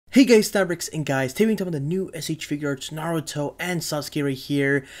Hey guys, Fabrics and guys, today we're talking about the new S.H.Figuarts, Naruto, and Sasuke right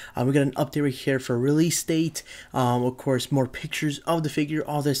here. We got an update right here for release date. Of course, more pictures of the figure,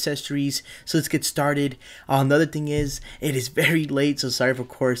 all the accessories. So let's get started. The other thing is, it is very late, so sorry for, of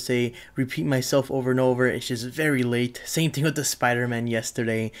course, I repeat myself over and over. It's just very late. Same thing with the Spider-Man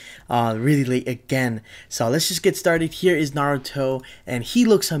yesterday. Really late again. So let's just get started. Here is Naruto, and he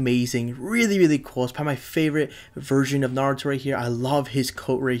looks amazing. Really, really cool. It's probably my favorite version of Naruto right here. I love his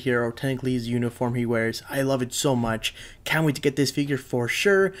coat right here, or technically his uniform he wears. I love it so much. Can't wait to get this figure for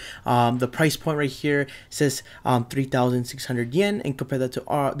sure. The price point right here says 3,600 yen, and compare that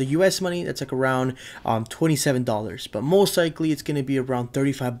to the US money, that's like around $27. But most likely it's going to be around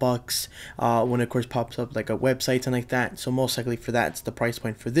 35 bucks when it of course pops up like a website and like that. So most likely for that, it's the price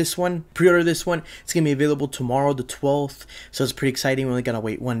point for this one. Pre-order this one. It's going to be available tomorrow the 12th, so it's pretty exciting. We only gotta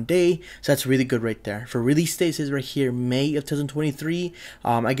wait one day, so that's really good right there. For release date, it says right here May of 2023.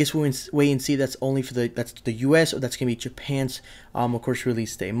 I guess we'll wait and see. That's only for that's the US, or that's gonna be Japan's of course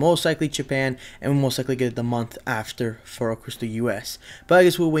release day. Most likely Japan, and we'll most likely get it the month after for of course the US. But I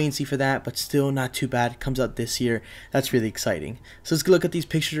guess we'll wait and see for that. But still not too bad. It comes out this year. That's really exciting. So let's look at these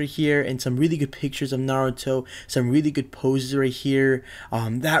pictures right here, and some really good pictures of Naruto. Some really good poses right here.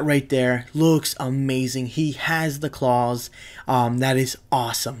 That right there looks amazing. He has the claws. That is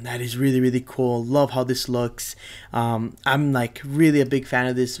awesome. That is really, really cool. Love how this looks. I'm like really a big fan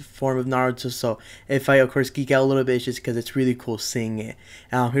of this form of Naruto, so if I of course geek out a little bit, it's just because it's really cool seeing it.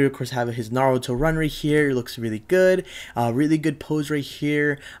 Here of course have his Naruto run right here. It looks really good. Really good pose right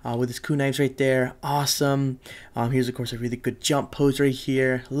here with his kunais right there. Awesome. Here's of course a really good jump pose right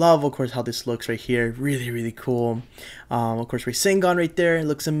here. Love of course how this looks right here. Really, really cool. Of course Rasengan right there. It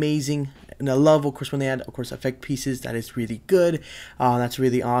looks amazing. And I love, of course, when they add, of course, effect pieces. That is really good. That's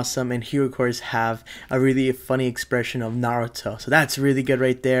really awesome. And here, of course, have a really funny expression of Naruto. So that's really good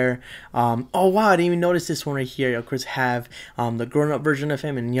right there. Oh, wow, I didn't even notice this one right here. Of course, have the grown-up version of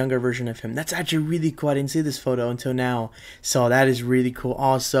him and younger version of him. That's actually really cool. I didn't see this photo until now. So that is really cool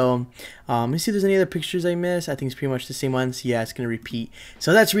also. Let me see if there's any other pictures I missed. I think it's pretty much the same ones. Yeah, it's going to repeat.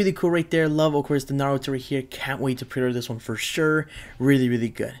 So that's really cool right there. Love, of course, the Naruto right here. Can't wait to pre-order this one for sure. Really, really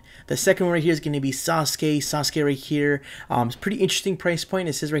good. The second one right here is going to be Sasuke. Sasuke right here. It's pretty interesting price point.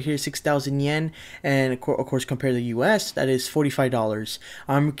 It says right here 6,000 yen. And of course, compared to the US, that is $45.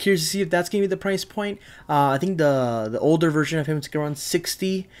 I'm curious to see if that's going to be the price point. I think the older version of him is around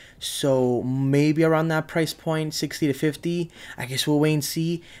 60. So maybe around that price point, 60 to 50. I guess we'll wait and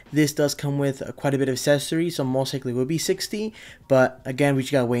see. This does come with quite a bit of accessories, so most likely will be 60. But again, we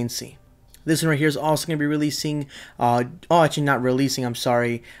just gotta wait and see. This one right here is also going to be releasing, actually not releasing, I'm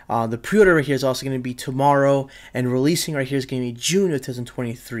sorry. The pre-order right here is also going to be tomorrow, and releasing right here is going to be June of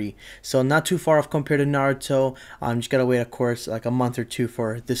 2023. So not too far off compared to Naruto. Just got to wait, of course, like a month or two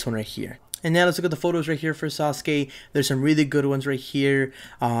for this one right here. And now let's look at the photos right here for Sasuke. There's some really good ones right here.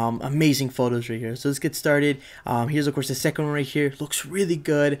 Amazing photos right here. So let's get started. Here's of course the second one right here. Looks really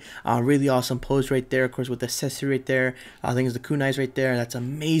good. Really awesome pose right there. Of course with the accessory right there. I think it's the kunais right there. That's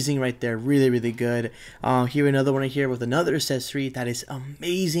amazing right there. Really, really good. Here another one right here with another accessory. That is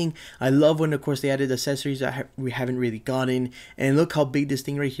amazing. I love when of course they added accessories that we haven't really gotten. And look how big this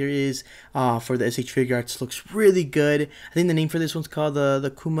thing right here is for the S.H.Figuarts. Looks really good. I think the name for this one's called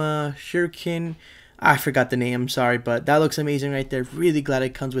the Kuma Shuriken. I forgot the name, sorry, but that looks amazing right there. Really glad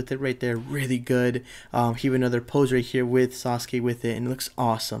it comes with it right there. Really good. Here another pose right here with Sasuke with it, and it looks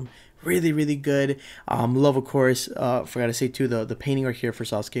awesome. Really, really good. Love, of course, forgot to say too, the painting right here for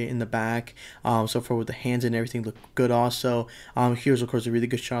Sasuke in the back. So far with the hands and everything look good also. Here's of course a really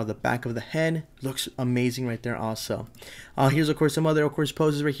good shot of the back of the head. Looks amazing right there also. Here's of course some other of course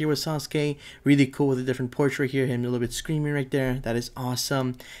poses right here with Sasuke. Really cool with a different portrait right here. Him a little bit screaming right there. That is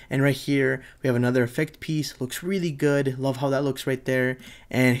awesome. And right here we have another effect piece. Looks really good. Love how that looks right there.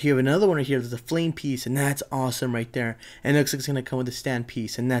 And here we have another one right here. There's a flame piece, and that's awesome right there. And it looks like it's gonna come with a stand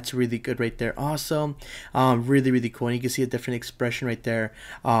piece, and that's really good right there also. Really, really cool. And you can see a different expression right there.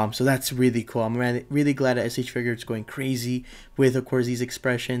 So that's really cool. I'm really glad that S.H.Figuarts is going crazy with of course these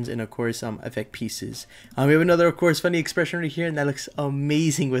expressions and of course effect pieces. We have another of course funny expression right here, and that looks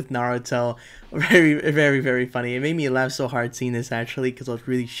amazing with Naruto. Very, very, very funny. It made me laugh so hard seeing this actually, because I was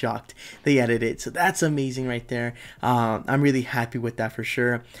really shocked they added it. So that's amazing right there. I'm really happy with that for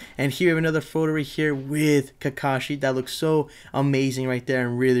sure. And here we have another photo right here with Kakashi. That looks so amazing right there,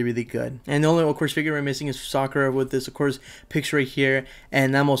 and really, really really good. And the only, of course, figure we're missing is Sakura with this, of course, picture right here.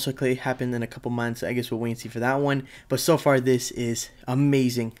 And that most likely happen in a couple months. I guess we'll wait and see for that one. But so far, this is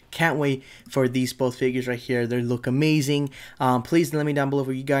amazing. Can't wait for these both figures right here. They look amazing. Please let me down below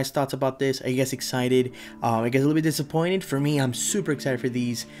what you guys thoughts about this. Are you guys excited? I guess a little bit disappointed. For me, I'm super excited for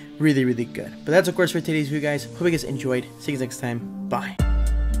these. Really, really good. But that's, of course, for today's video, guys. Hope you guys enjoyed. See you guys next time. Bye.